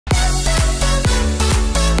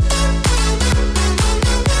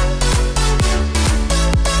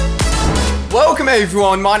Welcome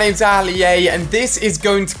everyone, my name's Ali A, and this is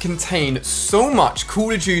going to contain so much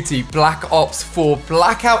Call of Duty Black Ops 4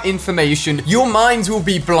 Blackout information. Your minds will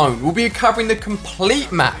be blown. We'll be covering the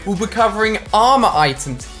complete map. We'll be covering armor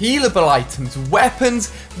items, healable items, weapons,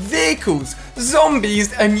 vehicles,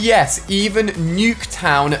 zombies, and yes, even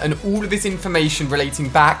Nuketown, and all of this information relating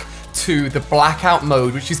back to the Blackout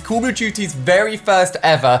mode, which is Call of Duty's very first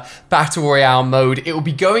ever Battle Royale mode. It will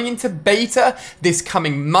be going into beta this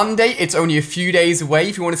coming Monday. It's only a few days away.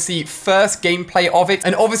 If you want to see first gameplay of it,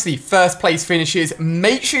 and obviously first place finishes,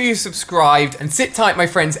 make sure you're subscribed and sit tight, my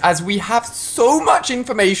friends, as we have so much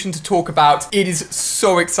information to talk about. It is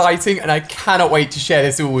so exciting, and I cannot wait to share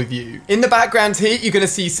this all with you. In the background here, you're going to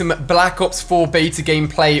see some Black Ops 4 beta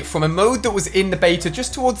gameplay from a mode that was in the beta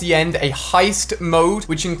just towards the end, a heist mode,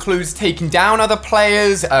 which includes taking down other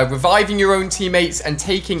players, reviving your own teammates, and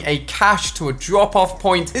taking a cache to a drop-off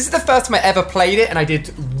point. This is the first time I ever played it, and I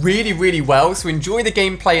did really well, so enjoy the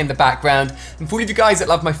gameplay in the background. And for all of you guys that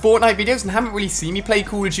love my Fortnite videos and haven't really seen me play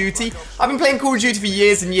Call of Duty, I've been playing Call of Duty for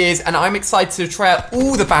years and years, and I'm excited to try out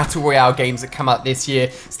all the Battle Royale games that come out this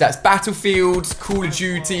year. So that's Battlefield, Call of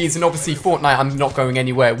Duties, and obviously Fortnite I'm not going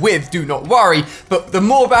anywhere with, do not worry, but the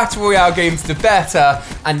more Battle Royale games, the better,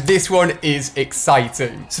 and this one is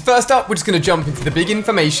exciting. So first up, we're just going to jump into the big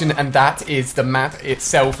information, and that is the map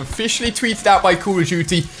itself, officially tweeted out by Call of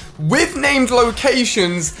Duty with named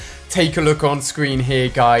locations. Take a look on screen here,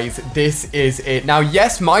 guys. This is it. Now,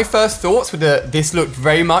 yes, my first thoughts were that this looked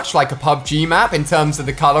very much like a PUBG map in terms of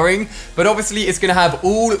the coloring, but obviously it's going to have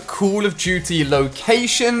all Call of Duty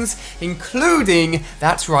locations, including,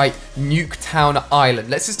 that's right, Nuketown Island.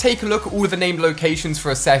 Let's just take a look at all of the named locations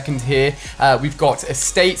for a second here. We've got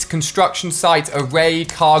estates, construction site, array,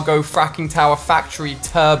 cargo, fracking tower, factory,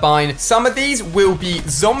 turbine. Some of these will be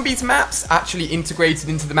zombies maps actually integrated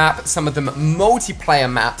into the map, some of them multiplayer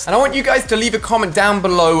maps. And I want you guys to leave a comment down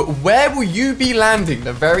below. Where will you be landing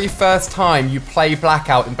the very first time you play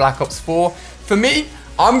Blackout in Black Ops 4? For me,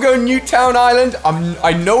 I'm going Nuketown Island.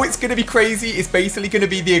 I know it's going to be crazy. It's basically going to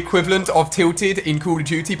be the equivalent of Tilted in Call of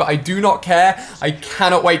Duty, but I do not care. I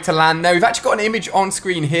cannot wait to land there. We've actually got an image on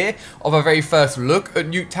screen here of our very first look at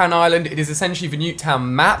Nuketown Island. It is essentially the Nuketown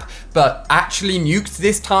map, but actually nuked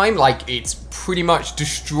this time. Like, it's pretty much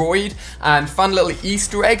destroyed. And fun little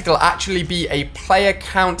Easter egg, there'll actually be a player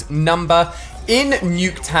count number in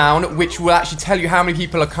Nuketown, which will actually tell you how many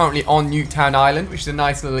people are currently on Nuketown Island, which is a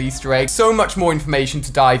nice little Easter egg. So much more information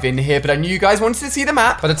to dive in here, but I knew you guys wanted to see the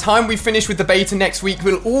map. By the time we finish with the beta next week,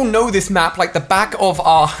 we'll all know this map like the back of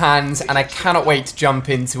our hands, and I cannot wait to jump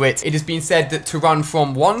into it. It has been said that to run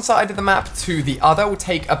from one side of the map to the other will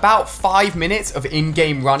take about 5 minutes of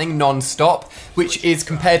in-game running non-stop, which is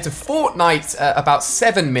compared to Fortnite about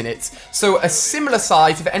 7 minutes. So a similar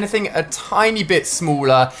size, if anything, a tiny bit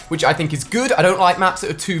smaller, which I think is good. I don't like maps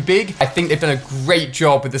that are too big. I think they've done a great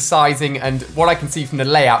job with the sizing and what I can see from the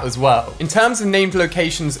layout as well. In terms of named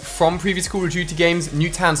locations from previous Call of Duty games,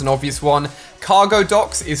 Nuketown's an obvious one. Cargo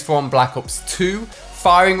docks is from Black Ops 2.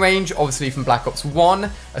 Firing range, obviously from Black Ops 1.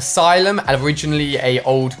 Asylum, originally a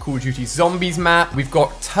old Call of Duty Zombies map. We've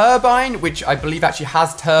got Turbine, which I believe actually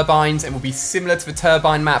has turbines and will be similar to the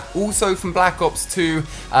Turbine map, also from Black Ops 2.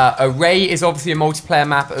 Array is obviously a multiplayer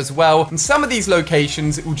map as well. And some of these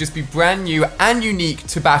locations will just be brand new and unique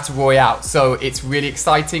to Battle Royale. So it's really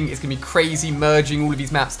exciting. It's going to be crazy merging all of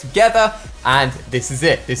these maps together. And this is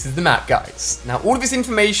it. This is the map, guys. Now, all of this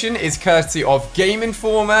information is courtesy of Game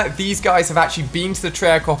Informer. These guys have actually been to the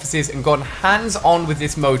Treyarch offices and gone hands-on with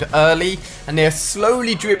this mode early, and they are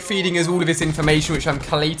slowly drip feeding us all of this information, which I'm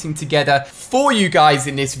collating together for you guys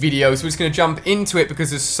in this video. So we're just going to jump into it because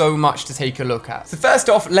there's so much to take a look at. So first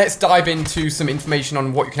off, let's dive into some information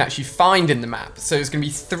on what you can actually find in the map. So there's going to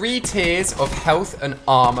be 3 tiers of health and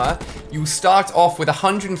armor. You'll start off with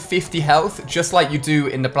 150 health, just like you do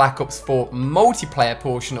in the Black Ops 4 multiplayer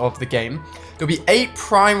portion of the game. There'll be 8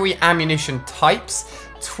 primary ammunition types,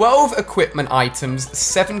 12 equipment items,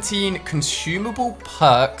 17 consumable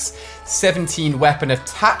perks, 17 weapon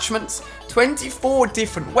attachments, 24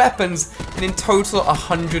 different weapons, and in total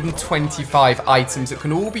 125 items that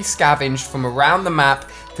can all be scavenged from around the map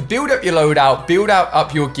to build up your loadout, build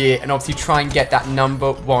up your gear, and obviously try and get that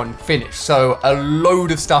 #1 finish. So a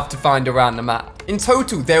load of stuff to find around the map. In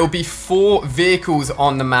total, there will be 4 vehicles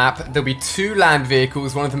on the map. There'll be 2 land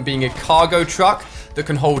vehicles, one of them being a cargo truck. that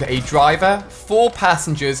can hold a driver, 4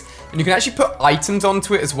 passengers, and you can actually put items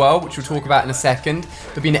onto it as well, which we'll talk about in a second.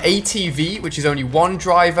 There'll be an ATV, which is only 1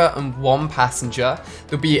 driver and 1 passenger.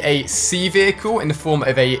 There'll be a sea vehicle in the form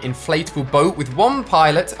of a inflatable boat with 1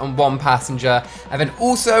 pilot and 1 passenger. And then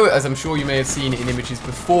also, as I'm sure you may have seen in images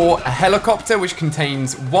before, a helicopter which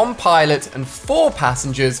contains 1 pilot and 4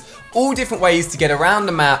 passengers. All different ways to get around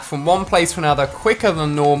the map from one place to another quicker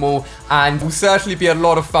than normal, and will certainly be a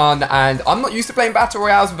lot of fun. And I'm not used to playing battle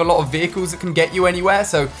royales with a lot of vehicles that can get you anywhere,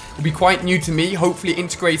 so it'll be quite new to me, hopefully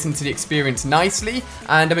integrate into the experience nicely,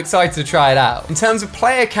 and I'm excited to try it out. In terms of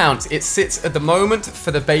player count, it sits at the moment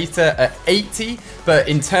for the beta at 80, but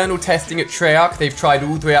internal testing at Treyarch, they've tried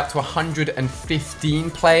all the way up to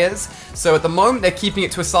 115 players. So at the moment, they're keeping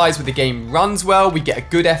it to a size where the game runs well, we get a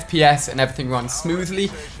good FPS and everything runs smoothly,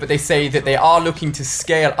 but they say that they are looking to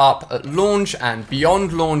scale up at launch and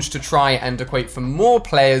beyond launch to try and equate for more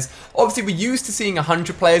players. Obviously, we're used to seeing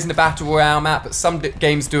 100 players in a Battle Royale map, but some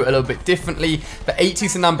games do it a little bit differently. But 80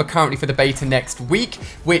 is the number currently for the beta next week,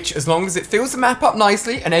 which, as long as it fills the map up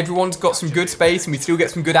nicely and everyone's got some good space and we still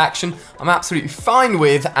get some good action, I'm absolutely fine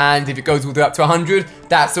with. And if it goes all the way up to 100,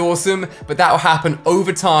 that's awesome, but that will happen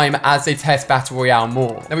over time as they test Battle Royale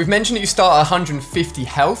more. Now, we've mentioned that you start at 150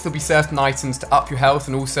 health. There'll be certain items to up your health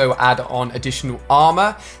and also add on additional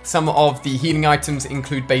armor. Some of the healing items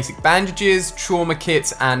include basic bandages, trauma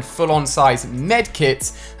kits, and full-on size med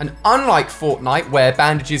kits. And unlike Fortnite, where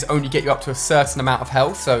bandages only get you up to a certain amount of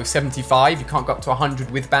health, so 75, you can't go up to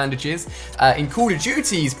 100 with bandages, in Call of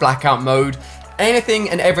Duty's Blackout mode, anything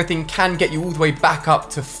and everything can get you all the way back up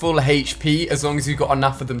to full HP as long as you've got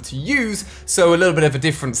enough of them to use, so a little bit of a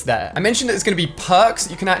difference there. I mentioned that there's going to be perks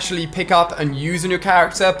that you can actually pick up and use on your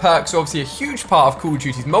character. Perks are obviously a huge part of Call of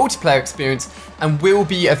Duty's multiplayer experience and will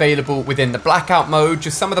be available within the Blackout mode.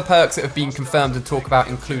 Just some of the perks that have been confirmed and talked about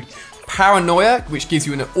include Paranoia, which gives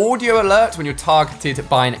you an audio alert when you're targeted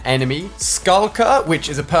by an enemy. Skulker, which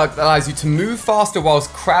is a perk that allows you to move faster whilst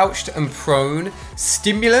crouched and prone.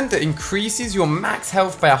 Stimulant, that increases your max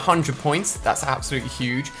health by 100 points. That's absolutely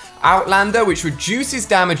huge. Outlander, which reduces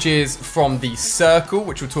damages from the circle,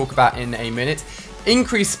 which we'll talk about in a minute.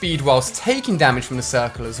 Increased speed whilst taking damage from the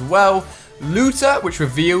circle as well. Looter, which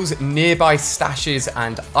reveals nearby stashes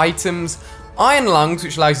and items. Iron Lungs,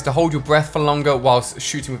 which allows you to hold your breath for longer whilst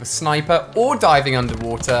shooting with a sniper or diving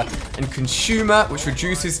underwater. And Consumer, which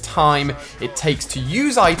reduces time it takes to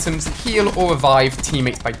use items, heal or revive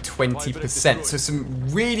teammates by 20%. So some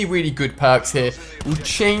really, really good perks here. Will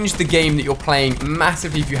change the game that you're playing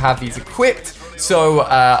massively if you have these equipped. So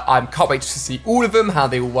I can't wait to see all of them, how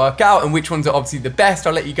they will work out, and which ones are obviously the best.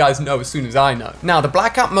 I'll let you guys know as soon as I know. Now, the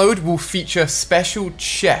Blackout mode will feature special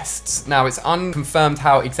chests. Now, it's unconfirmed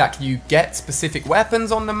how exactly you get specific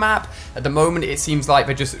weapons on the map. At the moment, it seems like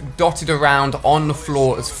they're just dotted around on the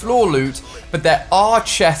floor as floor loot, but there are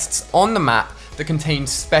chests on the map that contain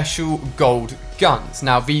special gold guns.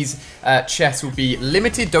 Now, these chests will be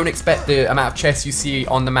limited. Don't expect the amount of chests you see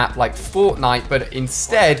on the map like Fortnite, but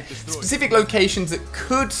instead, specific locations that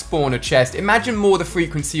could spawn a chest. Imagine more the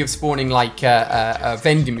frequency of spawning like a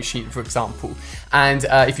vending machine, for example. And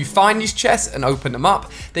if you find these chests and open them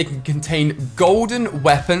up, they can contain golden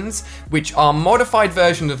weapons, which are modified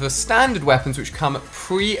versions of the standard weapons, which come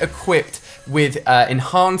pre-equipped with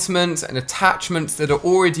enhancements and attachments that are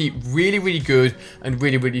already really, really good and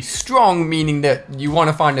really, really strong, meaning that you want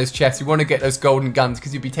to find those chests, you want to get those golden guns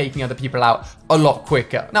because you'll be taking other people out a lot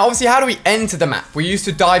quicker. Now, obviously, how do we enter the map? We're used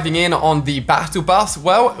to diving in on the battle bus.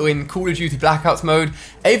 Well, in Call of Duty Blackouts mode,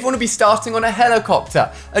 everyone will be starting on a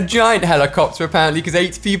helicopter, a giant helicopter apparently, because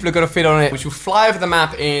 8 people are going to fit on it, which will fly over the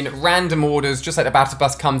map in random orders, just like the battle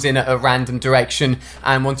bus comes in at a random direction.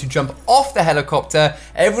 And once you jump off the helicopter,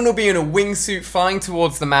 everyone will be in a wingsuit flying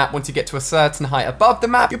towards the map. Once you get to a certain height above the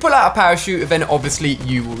map, you pull out a parachute, and then obviously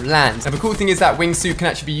you will land. Now, the cool thing is that wingsuit can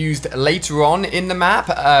actually be used later on in the map.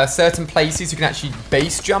 Certain places you can actually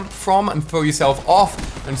base jump from and throw yourself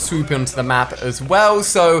off and swoop onto the map as well.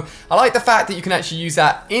 So I like the fact that you can actually use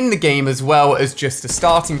that in the game as well as just a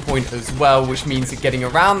starting point as well, which means that getting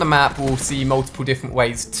around the map will see multiple different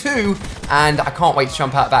ways too. And I can't wait to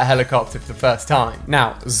jump out of that helicopter for the first time.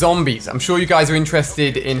 Now, zombies. I'm sure you guys are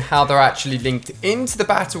interested in how they're actually linked into the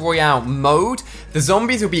Battle Royale mode. The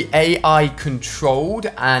zombies will be AI controlled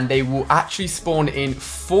and they will actually spawn in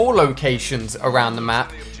 4 locations around the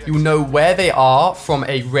map. you'll know where they are from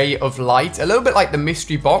a ray of light, a little bit like the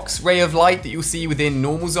mystery box ray of light that you'll see within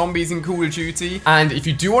normal zombies in Call of Duty. And if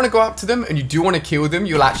you do want to go up to them and you do want to kill them,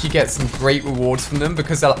 you'll actually get some great rewards from them,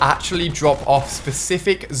 because they'll actually drop off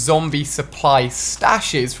specific zombie supply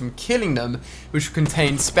stashes from killing them, which will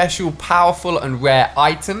contain special, powerful, and rare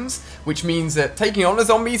items, which means that taking on the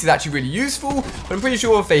zombies is actually really useful. But I'm pretty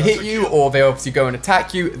sure if they hit you, or they obviously go and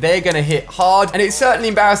attack you, they're going to hit hard. And it's certainly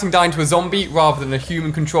embarrassing dying to a zombie rather than a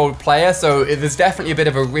human-controlled player, so there's definitely a bit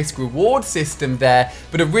of a risk-reward system there,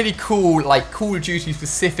 but a really cool, like, Call of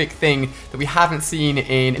Duty-specific thing that we haven't seen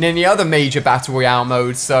in any other major Battle Royale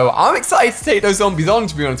mode. So I'm excited to take those zombies on,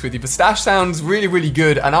 to be honest with you. The stash sounds really, really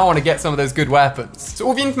good, and I want to get some of those good weapons. So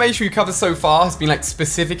all the information we've covered so far has been like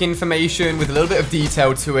specific information with a little bit of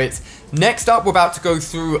detail to it. Next up, we're about to go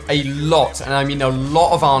through a lot, and I mean a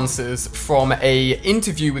lot of answers from a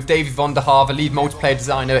interview with David Vonderhaar, the lead multiplayer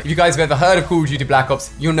designer. If you guys have ever heard of Call of Duty Black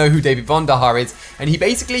Ops, you'll know who David Vonderhaar is. And he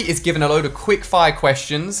basically is given a load of quick fire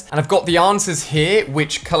questions, and I've got the answers here,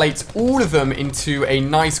 which collates all of them into a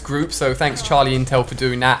nice group. So thanks Charlie Intel for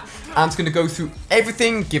doing that. I'm just going to go through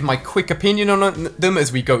everything, give my quick opinion on them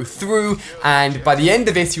as we go through, and by the end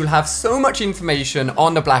of this, you'll have so much information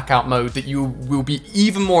on the Blackout mode that you will be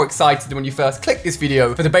even more excited than when you first click this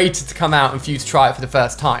video for the beta to come out and for you to try it for the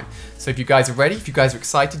first time. So if you guys are ready, if you guys are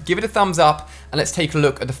excited, give it a thumbs up, and let's take a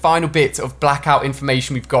look at the final bits of Blackout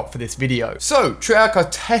information we've got for this video. So, Treyarch are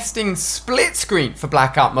testing split screen for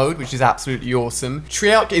Blackout mode, which is absolutely awesome.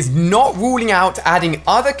 Treyarch is not ruling out adding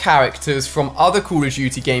other characters from other Call of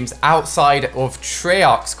Duty games outside of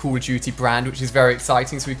Treyarch's Call of Duty brand, which is very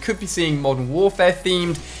exciting. So we could be seeing Modern Warfare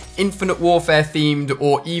themed, Infinite Warfare themed,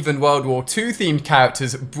 or even World War II themed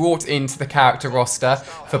characters brought into the character roster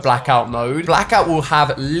for Blackout mode. Blackout will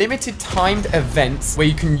have limited timed events where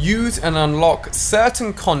you can use and unlock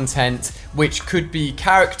certain content, which could be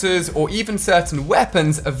characters or even certain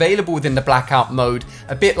weapons available within the Blackout mode,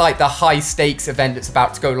 a bit like the high stakes event that's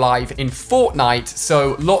about to go live in Fortnite.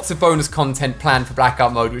 So lots of bonus content planned for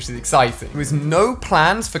Blackout mode, which is exciting. There is no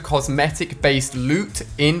plans for cosmetic based loot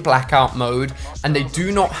in Blackout mode, and they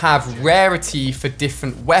do not have rarity for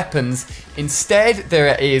different weapons. Instead,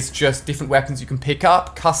 there is just different weapons you can pick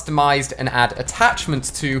up, customized, and add attachments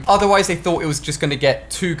to. Otherwise, they thought it was just going to get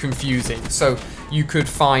too confusing. So you could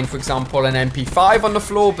find, for example, an MP5 on the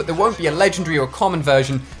floor, but there won't be a legendary or common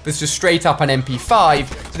version that's just straight up an MP5.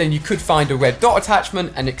 But then you could find a red dot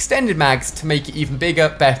attachment and extended mags to make it even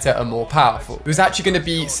bigger, better, and more powerful. There's actually going to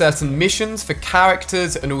be certain missions for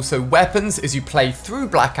characters and also weapons as you play through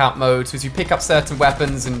Blackout mode. So as you pick up certain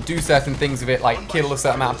weapons and do certain things with it, like kill a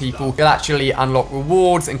certain amount of people, you'll actually unlock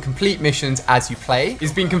rewards and complete missions as you play.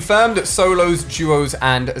 It's been confirmed that solos, duos,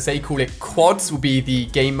 and as they call it, quads will be the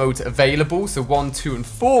game modes available. So 1, 2, and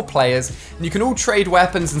 4 players, and you can all trade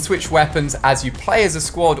weapons and switch weapons as you play as a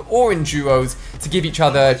squad or in duos to give each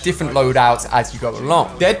other different loadouts as you go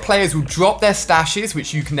along. Dead players will drop their stashes,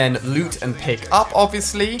 which you can then loot and pick up,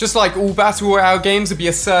 obviously. Just like all Battle Royale games, there'll be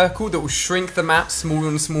a circle that will shrink the map smaller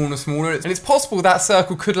and smaller and smaller, and it's possible that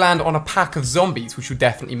circle could land on a pack of zombies, which will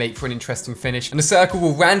definitely make for an interesting finish. And the circle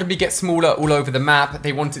will randomly get smaller all over the map.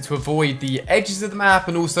 They want it to avoid the edges of the map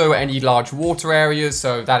and also any large water areas,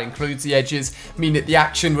 so that includes the edges, meaning that the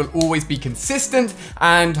action will always be consistent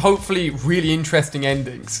and hopefully really interesting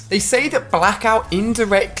endings. They say that Blackout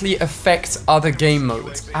indirectly affects other game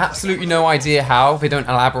modes. Absolutely no idea how. They don't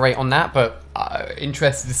elaborate on that, but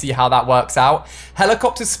interested to see how that works out.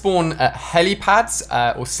 Helicopters spawn at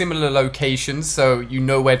helipads or similar locations, so you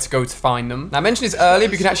know where to go to find them. Now, I mentioned this earlier,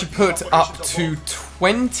 but you can actually put up to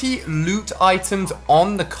 20 loot items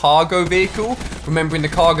on the cargo vehicle. Remembering the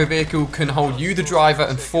cargo vehicle can hold you, the driver,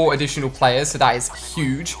 and 4 additional players, so that is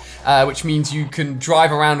huge, which means you can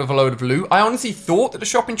drive around with a load of loot. I honestly thought that the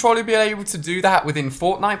shopping trolley would be able to do that within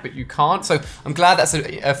Fortnite, but you can't, so I'm glad that's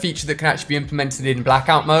a feature that can actually be implemented in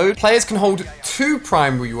Blackout mode. Players can hold 2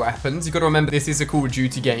 primary weapons. You've got to remember this is a Call of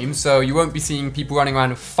Duty game, so you won't be seeing people running around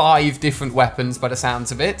with 5 different weapons by the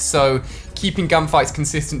sounds of it, so keeping gunfights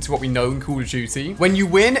consistent to what we know in Call of Duty. When you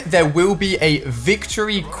win, there will be a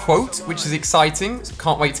victory quote, which is exciting. So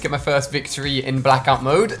can't wait to get my first victory in Blackout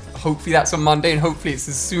mode. Hopefully that's on Monday, and hopefully it's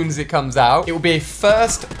as soon as it comes out. It will be a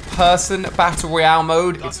first-person Battle Royale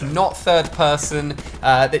mode. It's not third-person.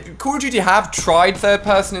 Call of Duty have tried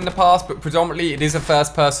third-person in the past, but predominantly it is a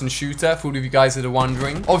first-person shooter, for all of you guys that are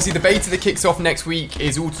wondering. Obviously, the beta that kicks off next week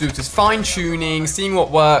is all to do with just fine-tuning, seeing what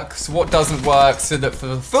works, what doesn't work, so that for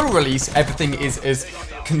the full release, everything is as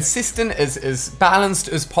consistent, as balanced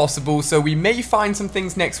as possible. So we may find some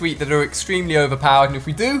things next week that are extremely overpowered, and if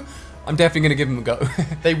we do, I'm definitely going to give them a go.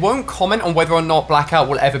 They won't comment on whether or not Blackout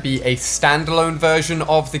will ever be a standalone version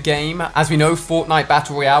of the game. As we know, Fortnite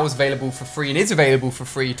Battle Royale was available for free and is available for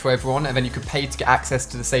free to everyone, and then you could pay to get access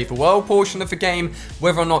to the Save the World portion of the game.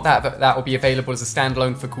 Whether or not that will be available as a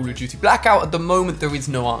standalone for Call of Duty Blackout, at the moment there is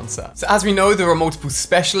no answer. So as we know, there are multiple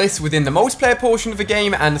specialists within the multiplayer portion of the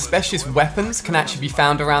game, and the specialist weapons can actually be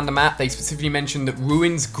found around the map. They specifically mentioned that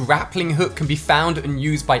Ruin's grappling hook can be found and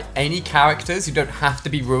used by any characters. You don't have to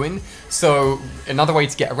be Ruin. So another way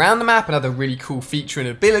to get around the map, another really cool feature and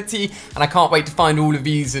ability, and I can't wait to find all of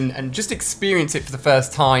these and just experience it for the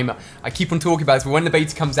first time. I keep on talking about it, but when the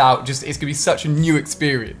beta comes out, it's going to be such a new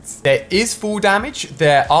experience. There is full damage,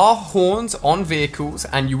 there are horns on vehicles,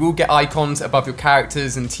 and you will get icons above your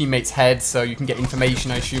characters and teammates' heads, so you can get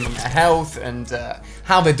information, I assume, on their health and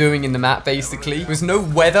how they're doing in the map, basically. There's no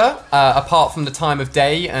weather apart from the time of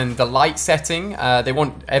day and the light setting. They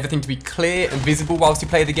want everything to be clear and visible whilst you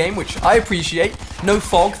play the game, which I appreciate. No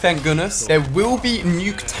fog, thank goodness. There will be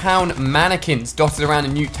Nuketown mannequins dotted around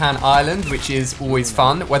in Nuketown Island, which is always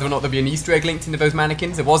fun. Whether or not there'll be an Easter egg linked into those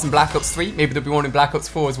mannequins, there was in Black Ops 3. Maybe there'll be one in Black Ops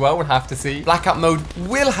 4 as well, we'll have to see. Blackout mode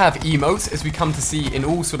will have emotes, as we come to see in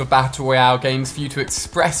all sort of Battle Royale games, for you to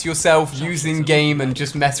express yourself, use in game, and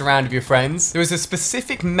just mess around with your friends. There is a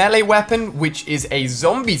specific melee weapon, which is a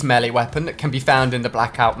zombies melee weapon that can be found in the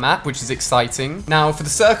Blackout map, which is exciting. Now, for the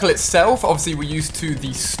circle itself, obviously we're used to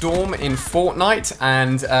the storm in Fortnite,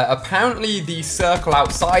 and apparently the circle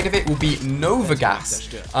outside of it will be Nova Gas,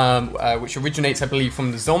 which originates, I believe,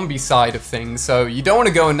 from the zombie side of things, so you don't want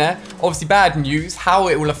to go in there. Obviously bad news, how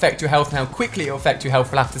it will affect your health and how quickly it will affect your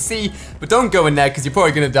health we'll have to see, but don't go in there because you're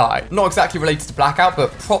probably going to die. Not exactly related to Blackout,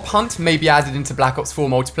 but Prop Hunt may be added into Black Ops 4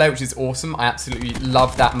 multiplayer, which is awesome. I absolutely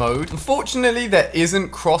love that mode. Unfortunately, there isn't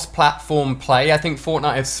cross-platform play. I think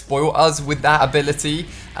Fortnite has spoiled us with that ability.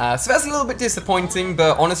 So that's a little bit disappointing,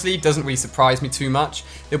 but honestly, it doesn't really surprise me too much.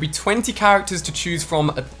 There'll be 20 characters to choose from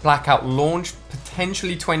at Blackout launch,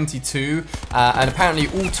 potentially 22, and apparently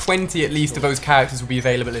all 20 at least of those characters will be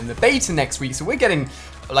available in the beta next week, so we're getting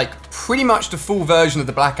like pretty much the full version of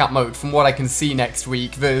the Blackout mode from what I can see next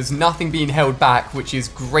week. There's nothing being held back, which is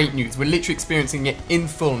great news. We're literally experiencing it in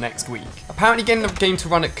full next week. Apparently getting the game to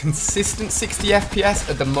run at consistent 60 FPS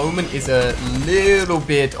at the moment is a little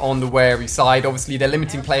bit on the wary side. Obviously they're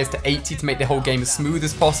limiting players to 80 to make the whole game as smooth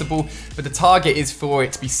as possible, but the target is for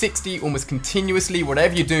it to be 60 almost continuously,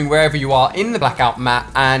 whatever you're doing, wherever you are in the Blackout map.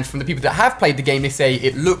 And from the people that have played the game, they say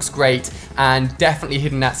it looks great and definitely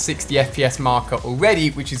hitting that 60 FPS marker already,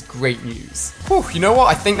 which is great news. Whew, you know what?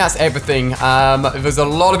 I think that's everything. There's a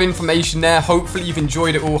lot of information there. Hopefully you've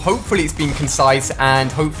enjoyed it all. Hopefully it's been concise,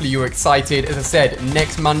 and hopefully you're excited. As I said,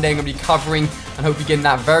 next Monday I'm going to be covering and hopefully getting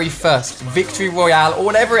that very first Victory Royale, or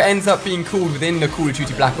whatever it ends up being called within the Call of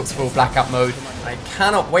Duty Black Ops 4 Blackout mode. I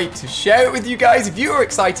cannot wait to share it with you guys. If you are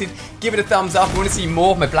excited, give it a thumbs up. If you want to see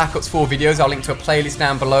more of my Black Ops 4 videos, I'll link to a playlist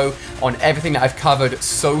down below on everything that I've covered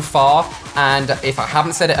so far. And if I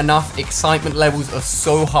haven't said it enough, excitement levels are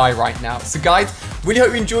so high right now. So guys, really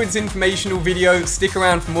hope you enjoyed this informational video. Stick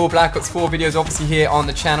around for more Black Ops 4 videos, obviously here on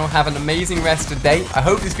the channel. Have an amazing rest of the day. I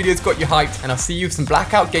hope this video's got you hyped, and I'll see you with some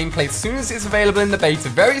Blackout gameplay as soon as it's available in the beta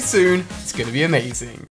very soon. It's going to be amazing.